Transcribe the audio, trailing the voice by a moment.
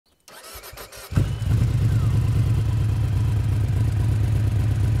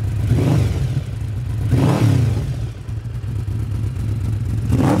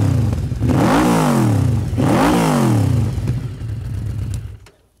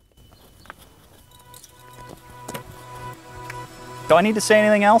Do I need to say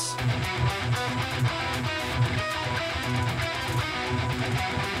anything else?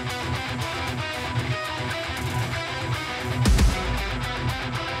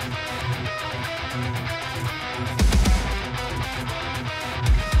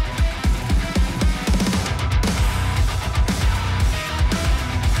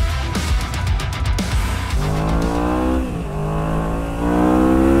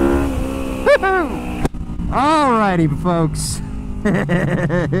 Alrighty, folks.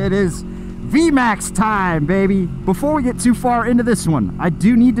 It is VMax time, baby. Before we get too far into this one, I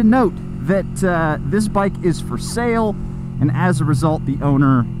do need to note that this bike is for sale, and as a result, the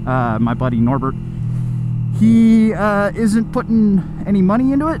owner, my buddy Norbert, he isn't putting any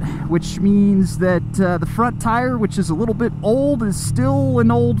money into it, which means that the front tire, which is a little bit old, is still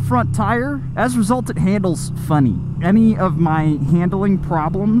an old front tire. As a result, it handles funny. Any of my handling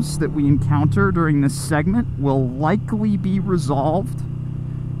problems that we encounter during this segment will likely be resolved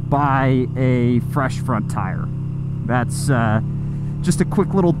by a fresh front tire. That's just a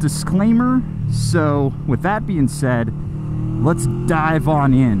quick little disclaimer. So with that being said, let's dive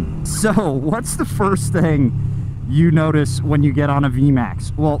on in. So what's the first thing you notice when you get on a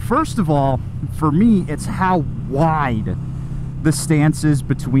VMax? Well, first of all, for me, it's how wide the stance is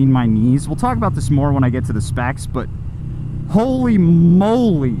between my knees. We'll talk about this more when I get to the specs, but holy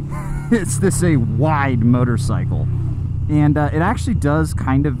moly, is this a wide motorcycle. And it actually does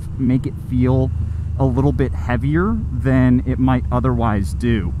kind of make it feel a little bit heavier than it might otherwise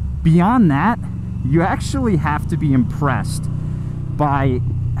do. Beyond that, you actually have to be impressed by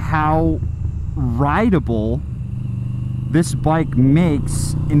how rideable this bike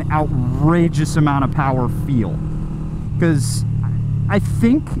makes an outrageous amount of power feel. Because I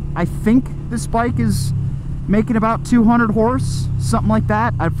think this bike is making about 200 horse, something like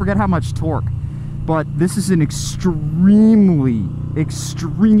that. I forget how much torque, but this is an extremely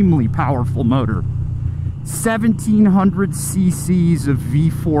powerful motor. 1700 cc's of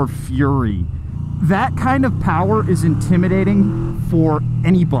V4 Fury. That kind of power is intimidating for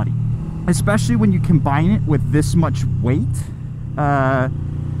anybody, especially when you combine it with this much weight. I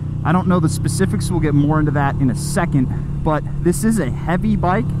don't know the specifics, we'll get more into that in a second, but this is a heavy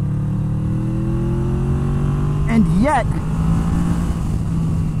bike, and yet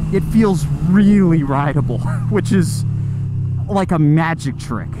it feels really rideable, which is like a magic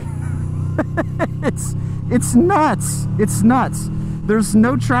trick. It's nuts. It's nuts. There's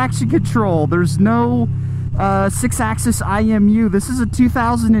no traction control. There's no 6-axis IMU. This is a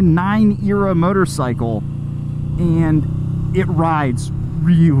 2009 era motorcycle, and it rides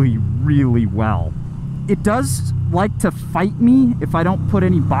really well. It does like to fight me if I don't put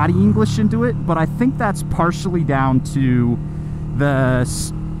any body English into it, but I think that's partially down to the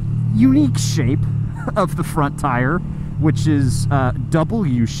unique shape of the front tire, which is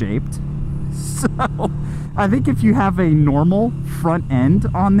W-shaped. So I think if you have a normal front end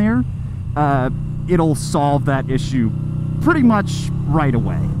on there, it'll solve that issue pretty much right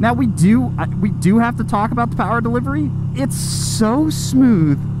away. Now we do have to talk about the power delivery. It's so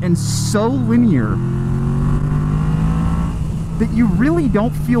smooth and so linear that you really don't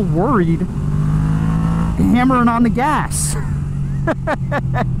feel worried hammering on the gas.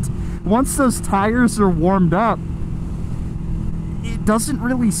 Once those tires are warmed up, it doesn't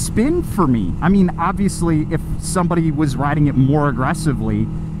really spin for me. I mean, obviously, if somebody was riding it more aggressively,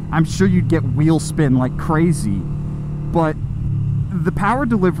 I'm sure you'd get wheel spin like crazy. But the power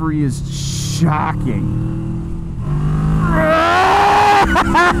delivery is shocking.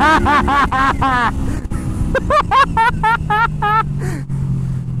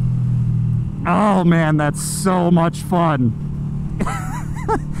 Oh man, that's so much fun.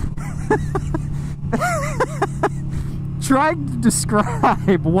 Trying to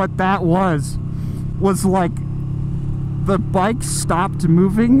describe what that was like the bike stopped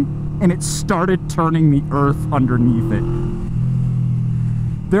moving and it started turning the earth underneath it.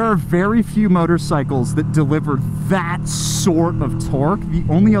 There are very few motorcycles that deliver that sort of torque. The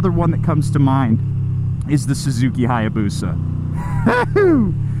only other one that comes to mind is the Suzuki Hayabusa.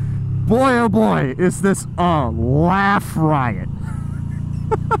 Boy, oh boy, is this a laugh riot.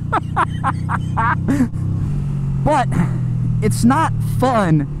 But it's not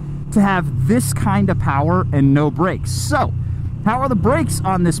fun to have this kind of power and no brakes. So, how are the brakes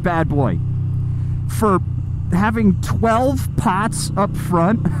on this bad boy? For having 12 pots up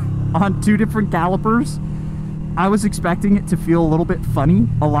front on 2 different calipers, I was expecting it to feel a little bit funny,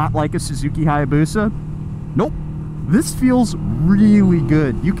 a lot like a Suzuki Hayabusa. Nope. This feels really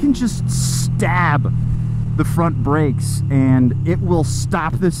good. You can just stab the front brakes and it will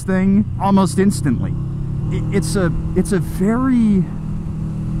stop this thing almost instantly. it's a very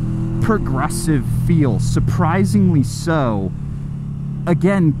progressive feel, surprisingly so,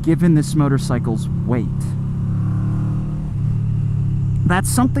 again, given this motorcycle's weight. That's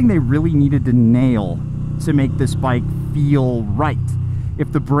something they really needed to nail to make this bike feel right.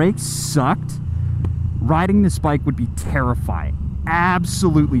 If the brakes sucked, riding this bike would be terrifying.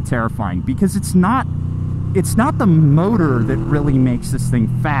 Absolutely terrifying, because it's not the motor that really makes this thing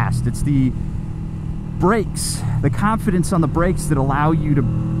fast. It's the brakes, the confidence on the brakes that allow you to,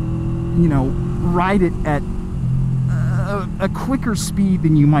 you know, ride it at a quicker speed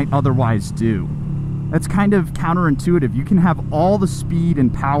than you might otherwise do. That's kind of counterintuitive. You can have all the speed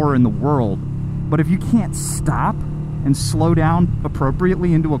and power in the world, but if you can't stop and slow down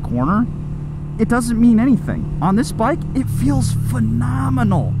appropriately into a corner, it doesn't mean anything. On this bike, it feels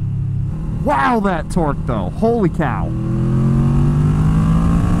phenomenal. Wow, that torque though. Holy cow.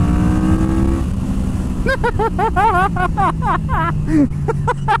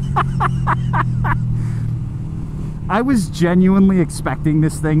 I was genuinely expecting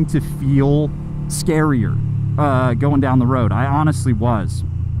this thing to feel scarier going down the road. I honestly was.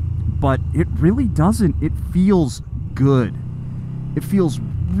 But it really doesn't. It feels good. It feels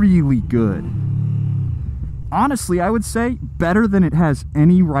really good. Honestly, I would say better than it has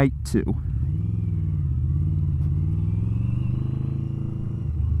any right to.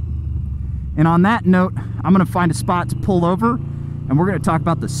 And on that note, I'm going to find a spot to pull over, and we're going to talk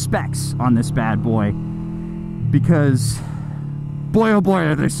about the specs on this bad boy, because boy oh boy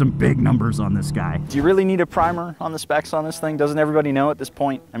are there some big numbers on this guy. Do you really need a primer on the specs on this thing? Doesn't everybody know at this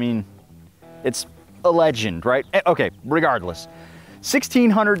point? I mean, it's a legend, right? Okay, regardless.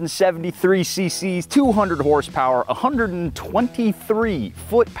 1,673 cc's, 200 horsepower, 123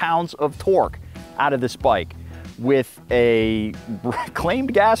 foot-pounds of torque out of this bike, with a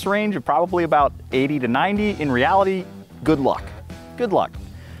claimed gas range of probably about 80 to 90. In reality, good luck. Good luck.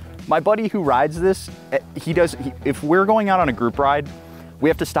 My buddy who rides this, if we're going out on a group ride, we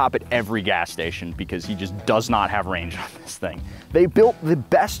have to stop at every gas station because he just does not have range on this thing. They built the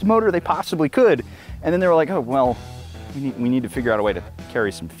best motor they possibly could, and then they were like, oh, well, we need to figure out a way to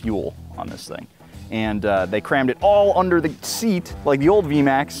carry some fuel on this thing. And they crammed it all under the seat like the old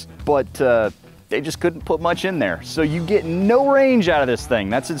VMax, but they just couldn't put much in there. So you get no range out of this thing.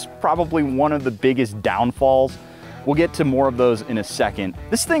 That's probably one of the biggest downfalls. We'll get to more of those in a second.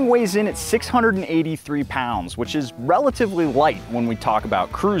 This thing weighs in at 683 pounds, which is relatively light when we talk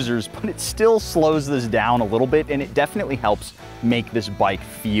about cruisers, but it still slows this down a little bit, and it definitely helps make this bike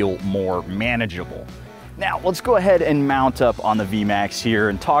feel more manageable. Now, let's go ahead and mount up on the VMax here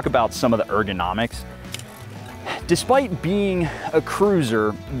and talk about some of the ergonomics. Despite being a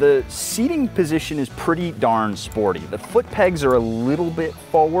cruiser, the seating position is pretty darn sporty. The foot pegs are a little bit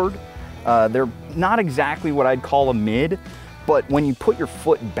forward. They're not exactly what I'd call a mid, but when you put your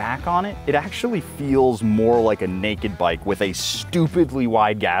foot back on it, it actually feels more like a naked bike with a stupidly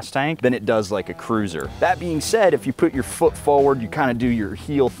wide gas tank than it does like a cruiser. That being said, if you put your foot forward, you kind of do your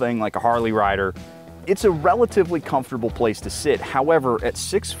heel thing like a Harley rider, it's a relatively comfortable place to sit. However, at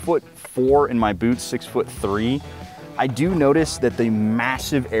 6'4" in my boots, 6'3", I do notice that the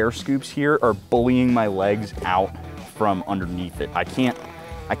massive air scoops here are bullying my legs out from underneath it. I can't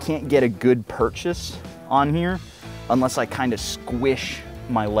get a good purchase on here unless I kind of squish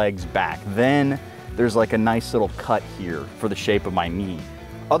my legs back. Then there's like a nice little cut here for the shape of my knee.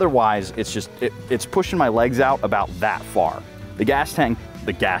 Otherwise, it's pushing my legs out about that far.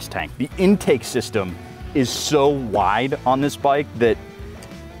 The intake system is so wide on this bike that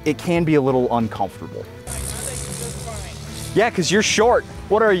it can be a little uncomfortable. Yeah, because you're short.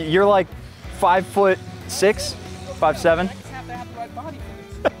 What are you? You're like 5'6", 5'7"? I just have to have the right body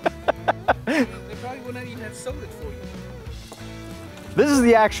for this. They probably wouldn't even have sold it for you. This is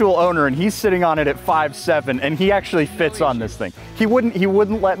the actual owner, and he's sitting on it at 5'7", and he actually fits on this thing. He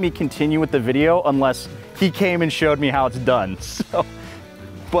wouldn't let me continue with the video unless he came and showed me how it's done. So,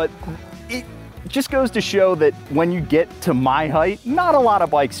 but it just goes to show that when you get to my height, not a lot of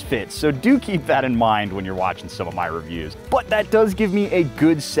bikes fit. So do keep that in mind when you're watching some of my reviews. But that does give me a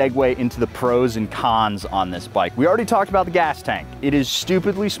good segue into the pros and cons on this bike. We already talked about the gas tank. It is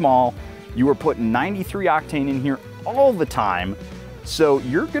stupidly small. You are putting 93 octane in here all the time. So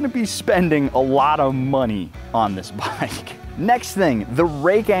you're gonna be spending a lot of money on this bike. Next thing, the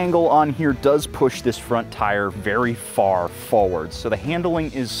rake angle on here does push this front tire very far forward, so the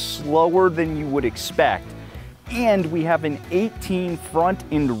handling is slower than you would expect. And we have an 18 front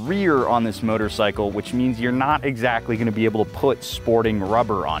and rear on this motorcycle, which means you're not exactly gonna be able to put sporting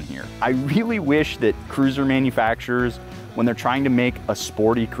rubber on here. I really wish that cruiser manufacturers, when they're trying to make a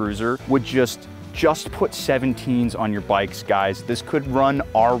sporty cruiser, would just just put 17s on your bikes, guys. This could run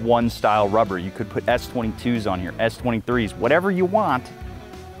R1 style rubber. You could put S22s on here, S23s, whatever you want,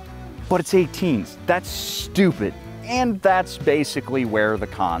 but it's 18s. That's stupid. And that's basically where the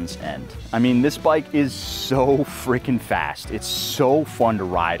cons end. I mean, this bike is so freaking fast. It's so fun to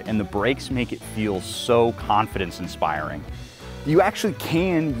ride, and the brakes make it feel so confidence inspiring. You actually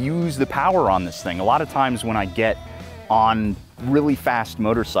can use the power on this thing. A lot of times when I get on really fast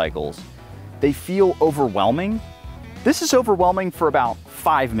motorcycles, they feel overwhelming. This is overwhelming for about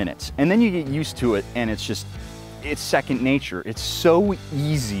 5 minutes, and then you get used to it, and it's second nature. It's so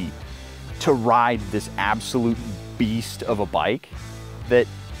easy to ride this absolute beast of a bike that,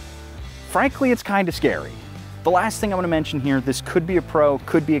 frankly, it's kind of scary. The last thing I'm going to mention here, this could be a pro,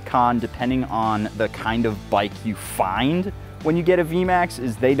 could be a con, depending on the kind of bike you find when you get a VMax,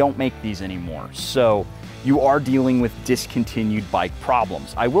 is they don't make these anymore. So you are dealing with discontinued bike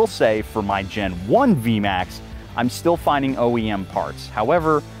problems. I will say for my Gen 1 VMax, I'm still finding OEM parts.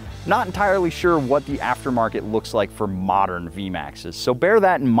 However, not entirely sure what the aftermarket looks like for modern VMAXs, so bear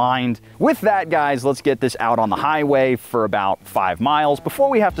that in mind. With that, guys, let's get this out on the highway for about 5 miles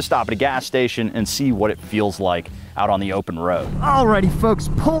before we have to stop at a gas station and see what it feels like out on the open road. Alrighty, folks,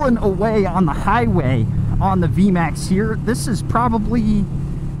 pulling away on the highway on the VMax here. This is probably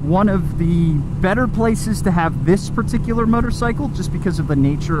one of the better places to have this particular motorcycle just because of the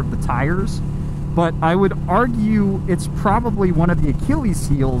nature of the tires. But I would argue it's probably one of the Achilles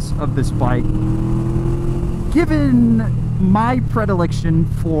heels of this bike, given my predilection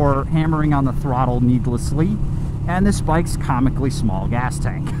for hammering on the throttle needlessly, and this bike's comically small gas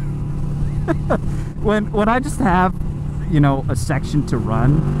tank. when I just have, you know, a section to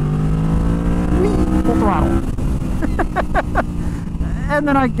run, full throttle. And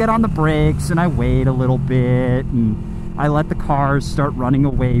then I get on the brakes and I wait a little bit and I let the cars start running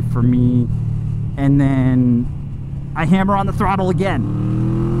away from me. And then I hammer on the throttle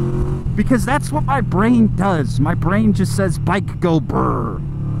again. Because that's what my brain does. My brain just says, bike, go brr.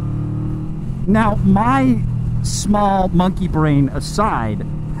 Now, my small monkey brain aside,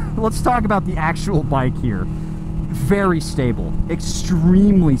 let's talk about the actual bike here. Very stable,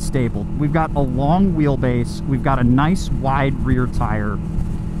 extremely stable. We've got a long wheelbase. We've got a nice wide rear tire.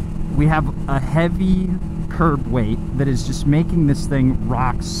 We have a heavy curb weight that is just making this thing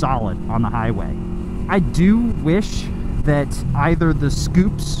rock solid on the highway. I do wish that either the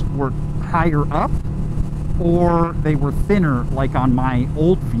scoops were higher up or they were thinner like on my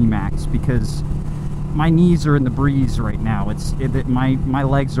old VMax, because my knees are in the breeze right now. My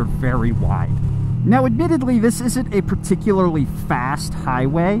legs are very wide. Now, admittedly, this isn't a particularly fast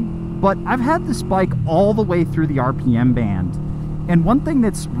highway, but I've had this bike all the way through the RPM band. And one thing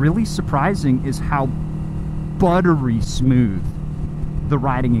that's really surprising is how buttery smooth the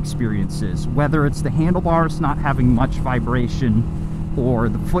riding experience is. Whether it's the handlebars not having much vibration or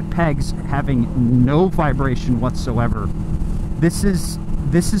the foot pegs having no vibration whatsoever, this is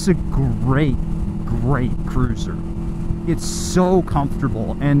a great cruiser. It's so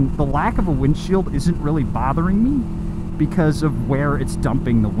comfortable, and the lack of a windshield isn't really bothering me because of where it's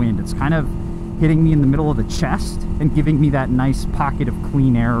dumping the wind. It's kind of hitting me in the middle of the chest and giving me that nice pocket of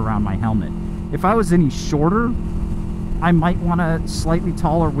clean air around my helmet. If I was any shorter, I might want a slightly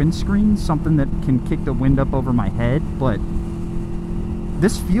taller windscreen, something that can kick the wind up over my head, but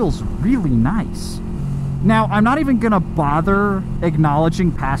this feels really nice. Now, I'm not even going to bother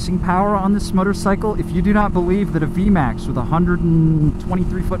acknowledging passing power on this motorcycle if you do not believe that a VMax with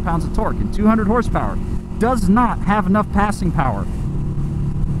 123 foot-pounds of torque and 200 horsepower does not have enough passing power.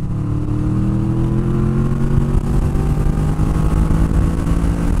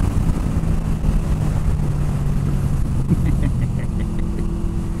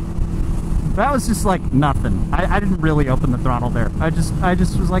 That was just like nothing. I didn't really open the throttle there. I just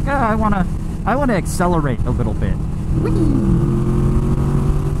was like, oh, I want to accelerate a little bit.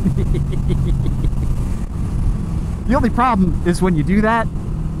 The only problem is when you do that,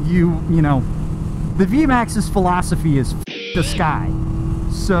 you know, the VMAX's philosophy is the sky.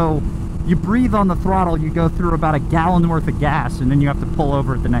 So you breathe on the throttle, you go through about a gallon worth of gas, and then you have to pull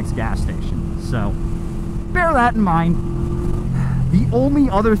over at the next gas station. So bear that in mind. The only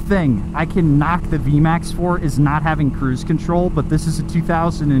other thing I can knock the VMax for is not having cruise control, but this is a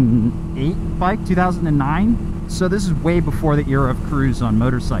 2008 bike, 2009, so this is way before the era of cruise on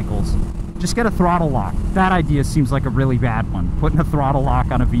motorcycles. Just get a throttle lock. That idea seems like a really bad one. Putting a throttle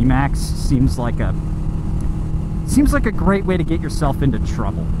lock on a VMax seems like a great way to get yourself into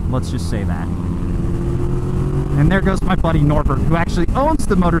trouble. Let's just say that. And there goes my buddy Norbert, who actually owns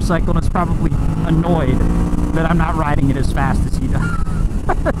the motorcycle and is probably annoyed that I'm not riding it as fast as he does.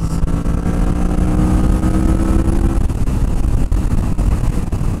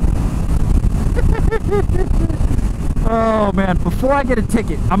 Oh man, before I get a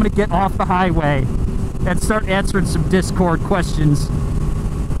ticket, I'm gonna get off the highway and start answering some Discord questions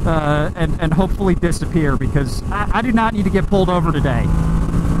and hopefully disappear, because I do not need to get pulled over today.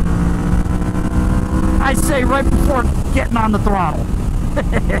 I say right before getting on the throttle.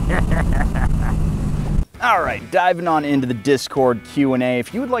 All right, diving on into the Discord Q&A.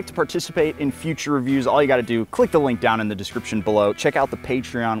 If you would like to participate in future reviews, all you got to do, click the link down in the description below. Check out the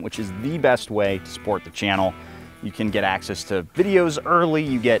Patreon, which is the best way to support the channel. You can get access to videos early,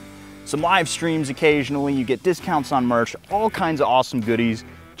 you get some live streams occasionally, you get discounts on merch, all kinds of awesome goodies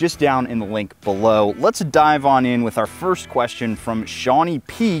just down in the link below. Let's dive on in with our first question from Shawnee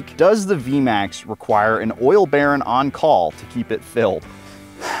Peak. Does the VMax require an oil baron on call to keep it filled?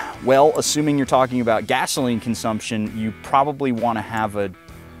 Well, assuming you're talking about gasoline consumption, you probably want to have a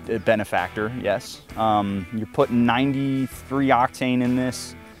benefactor, yes. You're putting 93 octane in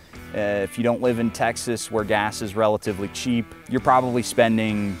this. If you don't live in Texas where gas is relatively cheap, you're probably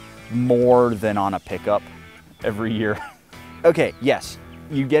spending more than on a pickup every year. Okay, yes,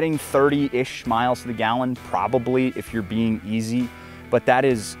 you're getting 30-ish miles to the gallon, probably, if you're being easy, but that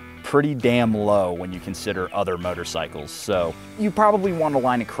is pretty damn low when you consider other motorcycles, so you probably want a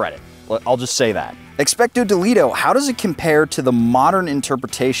line of credit. I'll just say that. Expecto Delito, how does it compare to the modern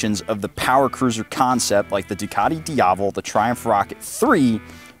interpretations of the power cruiser concept like the Ducati Diavol, the Triumph Rocket 3,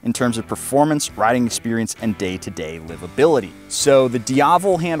 in terms of performance, riding experience, and day-to-day livability? So the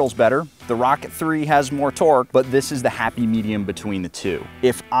Diavol handles better, the Rocket 3 has more torque, but this is the happy medium between the two.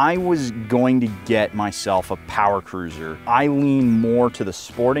 If I was going to get myself a power cruiser, I lean more to the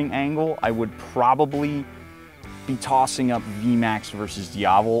sporting angle. I would probably be tossing up VMax versus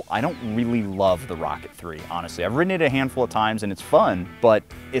Diavol. I don't really love the Rocket 3, honestly. I've ridden it a handful of times and it's fun, but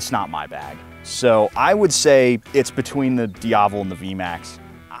it's not my bag. So I would say it's between the Diavol and the VMax.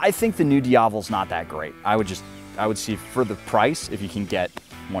 I think the new Diavol's not that great. I would see for the price if you can get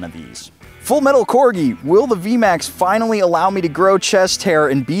one of these. Full Metal Corgi, will the VMax finally allow me to grow chest hair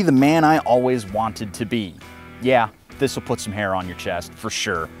and be the man I always wanted to be? Yeah, this will put some hair on your chest, for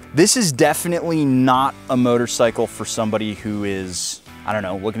sure. This is definitely not a motorcycle for somebody who is, I don't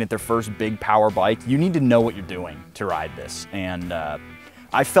know, looking at their first big power bike. You need to know what you're doing to ride this. And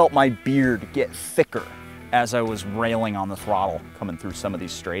I felt my beard get thicker as I was railing on the throttle coming through some of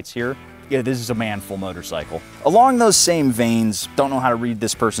these straights here. Yeah, this is a manful motorcycle. Along those same veins, don't know how to read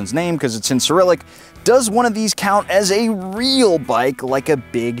this person's name because it's in Cyrillic, does one of these count as a real bike like a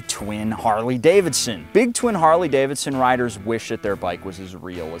big twin Harley Davidson? Big twin Harley Davidson riders wish that their bike was as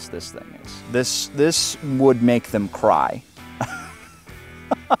real as this thing is. This would make them cry.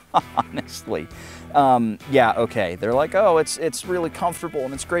 Honestly. Yeah, okay, they're like, oh, it's really comfortable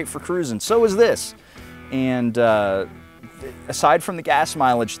and it's great for cruising. So is this. And aside from the gas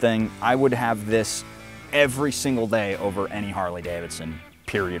mileage thing, I would have this every single day over any Harley Davidson,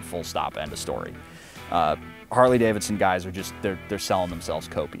 period, full stop, end of story. Harley Davidson guys are just, they're selling themselves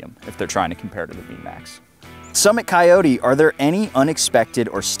copium if they're trying to compare to the VMax. Summit Coyote, are there any unexpected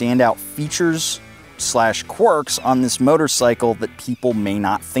or standout features / quirks on this motorcycle that people may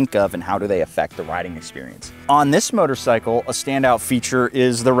not think of, and how do they affect the riding experience? On this motorcycle, a standout feature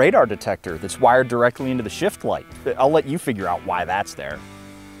is the radar detector that's wired directly into the shift light. I'll let you figure out why that's there.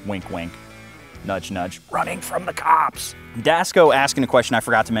 Wink, wink. Nudge, nudge. Running from the cops. Dasco asking a question I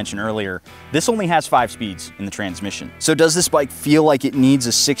forgot to mention earlier. This only has 5 speeds in the transmission. So does this bike feel like it needs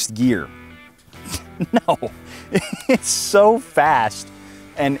a 6th gear? No. It's so fast.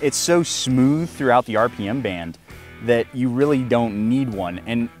 And it's so smooth throughout the RPM band that you really don't need one.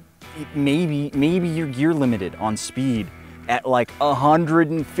 And maybe you're gear limited on speed at like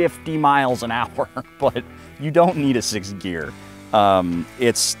 150 miles an hour, but you don't need a 6th gear.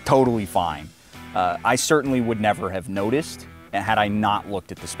 It's totally fine. I certainly would never have noticed had I not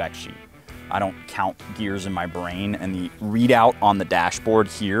looked at the spec sheet. I don't count gears in my brain, and the readout on the dashboard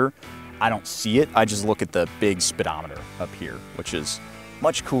here, I don't see it. I just look at the big speedometer up here, which is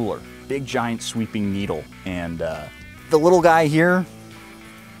much cooler. Big, giant, sweeping needle. And the little guy here,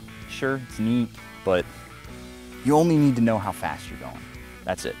 sure, it's neat, but you only need to know how fast you're going.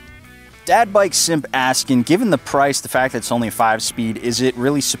 That's it. Dad Bike Simp asking, given the price, the fact that it's only a 5-speed, is it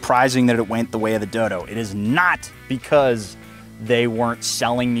really surprising that it went the way of the Dodo? It is not because they weren't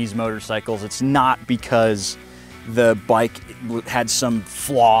selling these motorcycles. It's not because the bike had some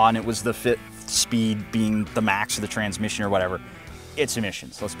flaw and it was the 5th speed being the max of the transmission or whatever. It's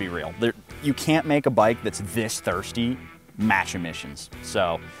emissions, let's be real. You can't make a bike that's this thirsty match emissions.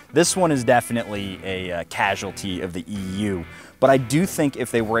 So this one is definitely a casualty of the EU. But I do think if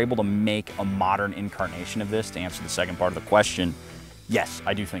they were able to make a modern incarnation of this, to answer the second part of the question, yes,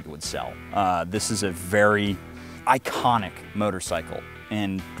 I do think it would sell. This is a very iconic motorcycle.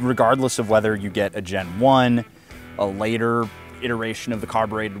 And regardless of whether you get a Gen 1, a later iteration of the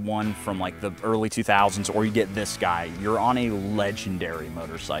carbureted one from like the early 2000s, or you get this guy, you're on a legendary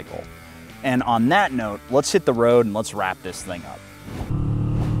motorcycle. And on that note, let's hit the road and let's wrap this thing up.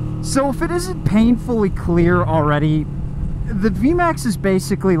 So if it isn't painfully clear already, the VMax is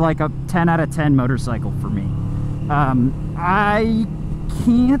basically like a 10 out of 10 motorcycle for me. I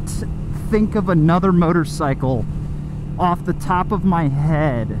can't think of another motorcycle off the top of my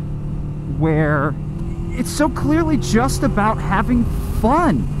head where it's so clearly just about having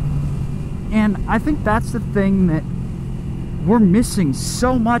fun. And I think that's the thing that we're missing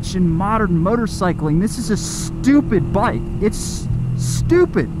so much in modern motorcycling. This is a stupid bike. It's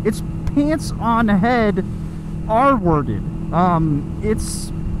stupid. It's pants on head R-worded.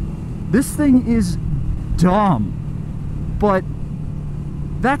 This thing is dumb, but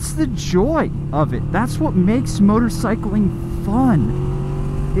that's the joy of it. That's what makes motorcycling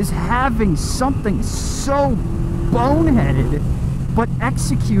fun, is having something so boneheaded but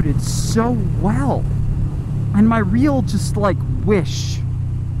executed so well. And my real just like wish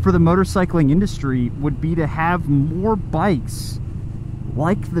for the motorcycling industry would be to have more bikes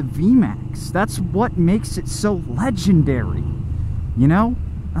like the VMax. That's what makes it so legendary, you know?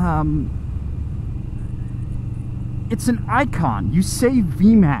 It's an icon. You say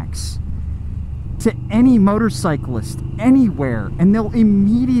VMax to any motorcyclist anywhere and they'll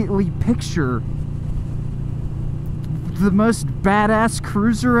immediately picture the most badass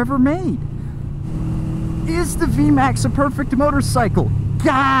cruiser ever made. Is the VMax a perfect motorcycle?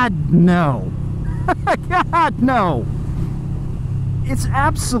 God, no. God, no. It's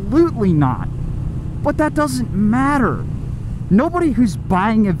absolutely not. But that doesn't matter. Nobody who's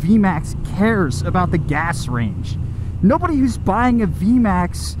buying a VMax cares about the gas range. Nobody who's buying a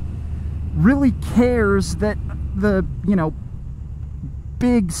VMax really cares that the, you know,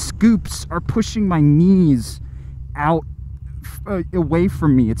 big scoops are pushing my knees out away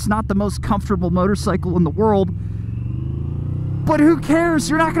from me. It's not the most comfortable motorcycle in the world, but who cares?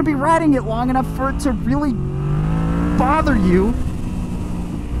 You're not going to be riding it long enough for it to really bother you,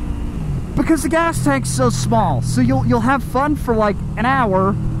 because the gas tank's so small. So you'll have fun for like an hour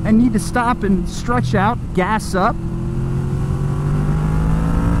and need to stop and stretch out, gas up.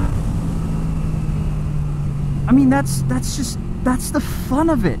 I mean, that's the fun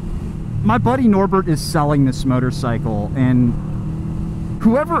of it. My buddy Norbert is selling this motorcycle, and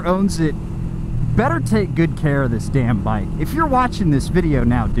whoever owns it better take good care of this damn bike. If you're watching this video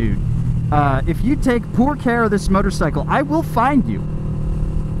now, dude, if you take poor care of this motorcycle, I will find you.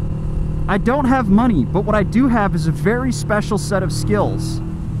 I don't have money, but what I do have is a very special set of skills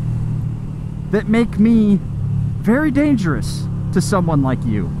that make me very dangerous to someone like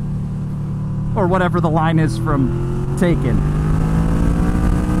you. Or whatever the line is from Taken.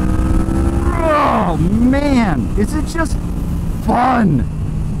 Oh man, is it just fun?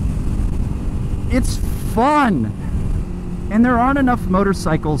 It's fun. And there aren't enough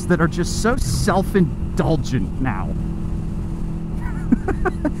motorcycles that are just so self-indulgent now.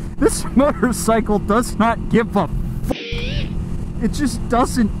 This motorcycle does not give a f***. It just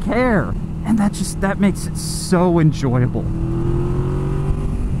doesn't care. And that makes it so enjoyable.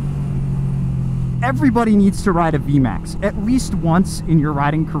 Everybody needs to ride a VMax. At least once in your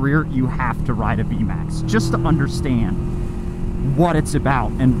riding career, you have to ride a VMax just to understand what it's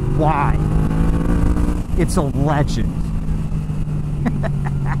about and why it's a legend.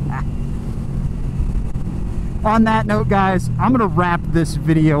 On that note, guys, I'm gonna wrap this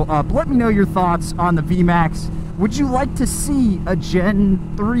video up. Let me know your thoughts on the VMax. Would you like to see a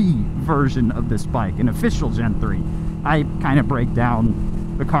Gen 3 version of this bike, an official Gen 3? I kind of break down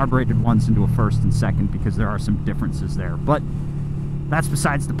the carbureted ones into a first and second because there are some differences there, but that's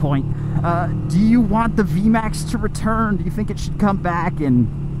besides the point. Do you want the VMax to return? Do you think it should come back?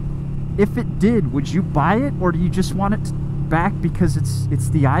 And if it did, would you buy it, or do you just want it back because it's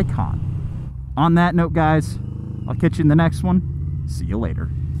the icon? On that note, guys, I'll catch you in the next one. See you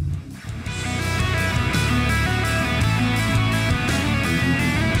later.